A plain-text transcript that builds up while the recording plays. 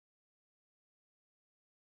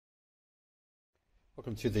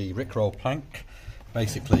Welcome to the Rickroll Plank.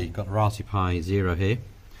 Basically got a Raspberry Pi Zero here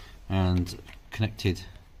and connected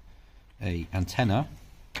a antenna,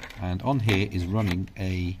 and on here is running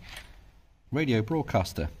a radio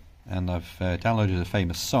broadcaster, and I've downloaded a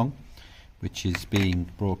famous song which is being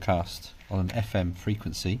broadcast on an FM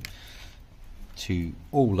frequency to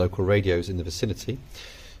all local radios in the vicinity.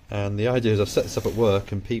 And the idea is I've set this up at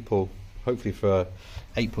work, and people, hopefully for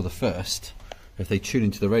April the 1st, if they tune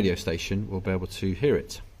into the radio station, will be able to hear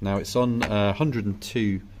it. Now it's on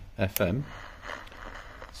 102 FM,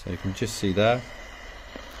 so you can just see there.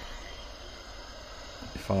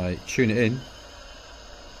 If I tune it in,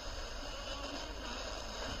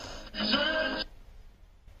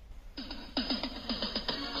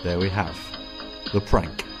 there we have the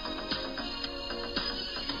prank.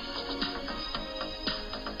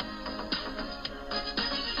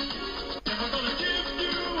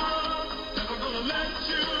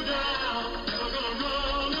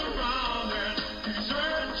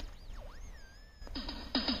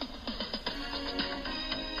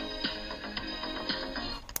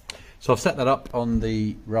 So I've set that up on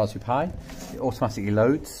the Raspberry Pi. It automatically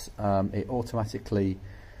loads, it automatically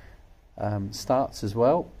starts as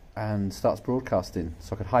well, and starts broadcasting,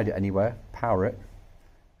 so I can hide it anywhere, power it,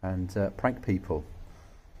 and prank people.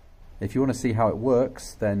 If you want to see how it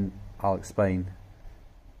works, then I'll explain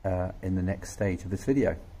in the next stage of this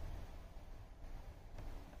video.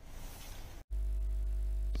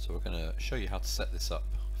 So we're going to show you how to set this up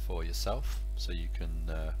for yourself, so you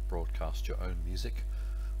can broadcast your own music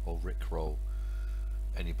or Rickroll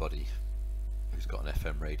anybody who's got an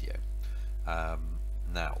FM radio.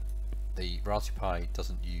 Now, the Raspberry Pi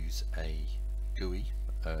doesn't use a GUI,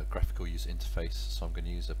 graphical user interface, so I'm going to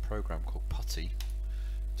use a program called PuTTY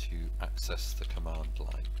to access the command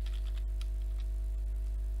line.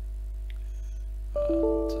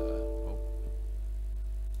 And,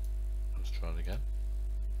 let's try it again.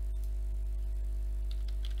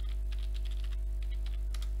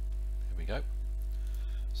 Here we go.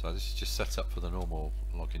 So this is just set up for the normal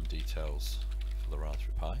login details for the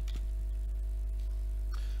Raspberry Pi.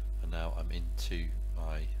 And now I'm into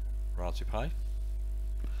my Raspberry Pi.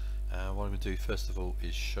 And what I'm going to do first of all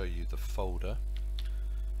is show you the folder.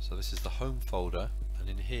 So this is the home folder, and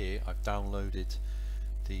in here I've downloaded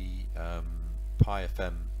the Pi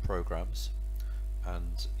FM programs,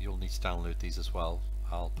 and you'll need to download these as well.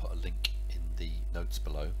 I'll put a link in the notes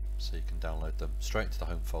below so you can download them straight into the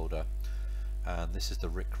home folder. And this is the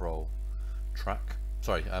Rickroll track.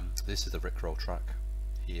 This is the Rickroll track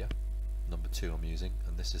here, number 2 I'm using,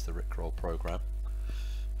 and this is the Rickroll program.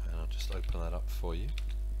 And I'll just open that up for you.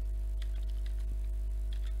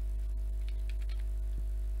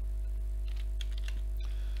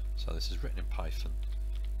 So this is written in Python.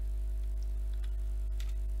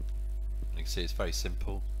 And you can see it's very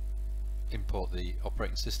simple. Import the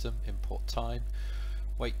operating system, import time,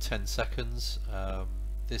 wait 10 seconds.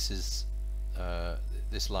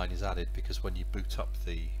 This line is added because when you boot up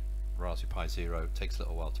the Raspberry Pi Zero, it takes a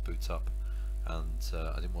little while to boot up, and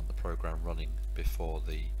I didn't want the program running before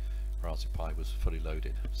the Raspberry Pi was fully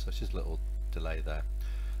loaded, so it's just a little delay there.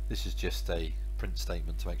 This is just a print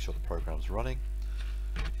statement to make sure the program's running.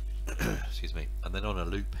 Excuse me. And then on a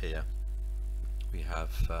loop here we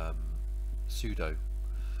have sudo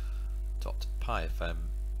 .pyfm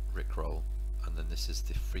rickroll, and then this is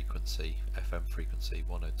the frequency, FM frequency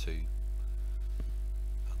 102,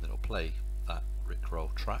 and then it'll play that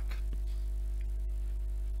Rickroll track,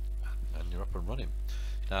 and you're up and running.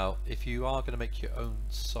 Now if you are going to make your own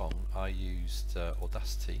song, I used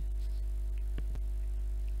Audacity,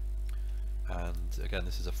 and again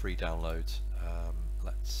this is a free download. I don't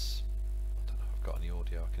know if I've got any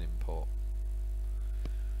audio I can import.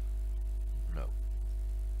 No.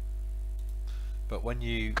 But when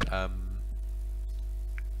you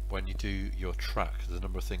do your track, there's a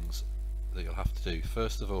number of things that you'll have to do.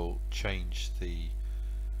 First of all, change the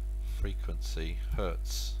frequency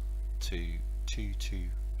hertz to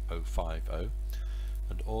 22050,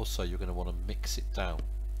 and also you're going to want to mix it down.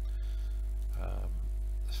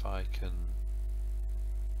 If I can,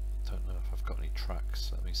 don't know if I've got any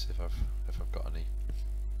tracks. Let me see if I've got any.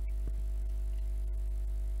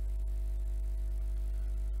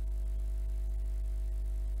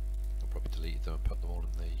 I'll probably delete them and put them all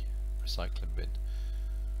in the recycling bin.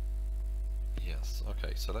 Yes,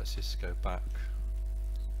 okay, so let's just go back,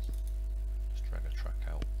 just drag a track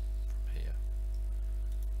out from here.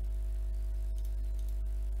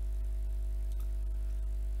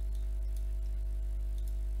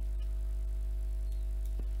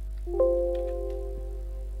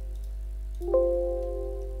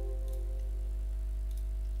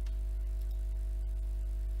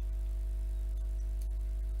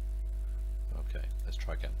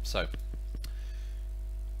 try again. So,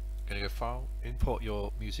 going to go File, import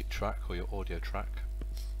your music track or your audio track.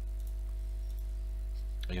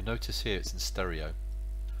 And you'll notice here it's in stereo,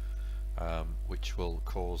 which will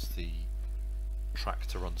cause the track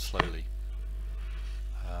to run slowly,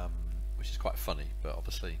 which is quite funny, but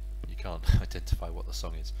obviously you can't identify what the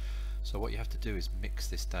song is. So what you have to do is mix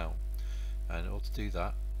this down, and in order to do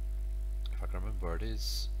that, if I can remember where it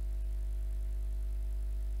is,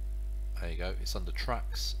 there you go, it's under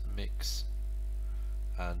Tracks, Mix,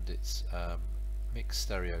 and it's Mix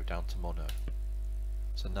Stereo down to Mono.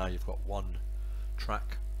 So now you've got one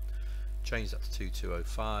track. Change that to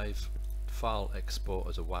 2205, file export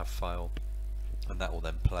as a WAV file, and that will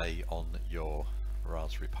then play on your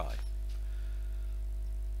Raspberry Pi.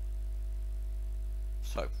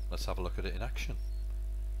 So let's have a look at it in action.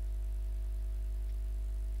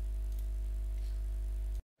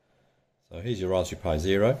 So here's your Raspberry Pi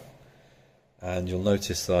Zero, and you'll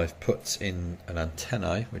notice that I've put in an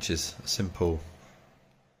antennae, which is a simple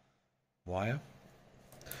wire,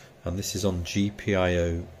 and this is on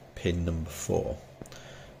GPIO pin number 4.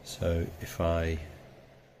 So if I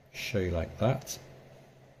show you like that,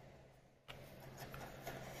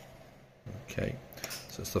 okay,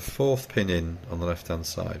 so it's the 4th pin in on the left hand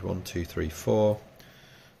side. 1, 2, 3, 4.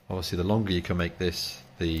 Obviously the longer you can make this,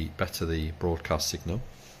 the better the broadcast signal.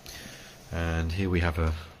 And here we have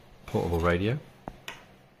a portable radio.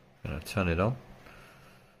 I'm going to turn it on.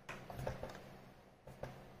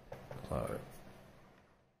 So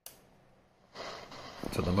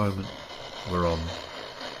at the moment we're on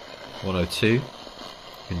 102. You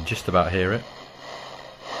can just about hear it.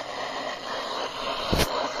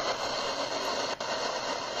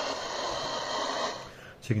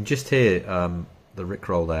 So you can just hear the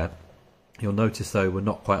Rickroll there. You'll notice though we're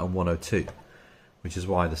not quite on 102, which is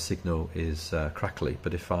why the signal is crackly.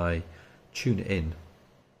 But if I tune it in,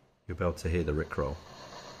 you'll be able to hear the Rickroll.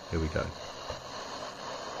 Here we go.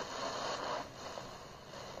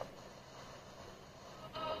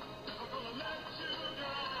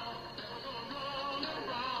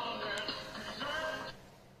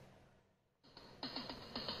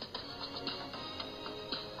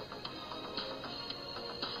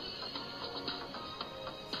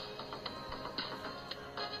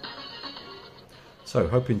 So,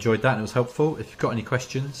 hope you enjoyed that and it was helpful. If you've got any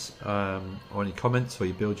questions or any comments, or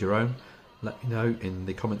you build your own, let me know in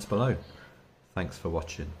the comments below. Thanks for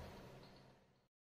watching.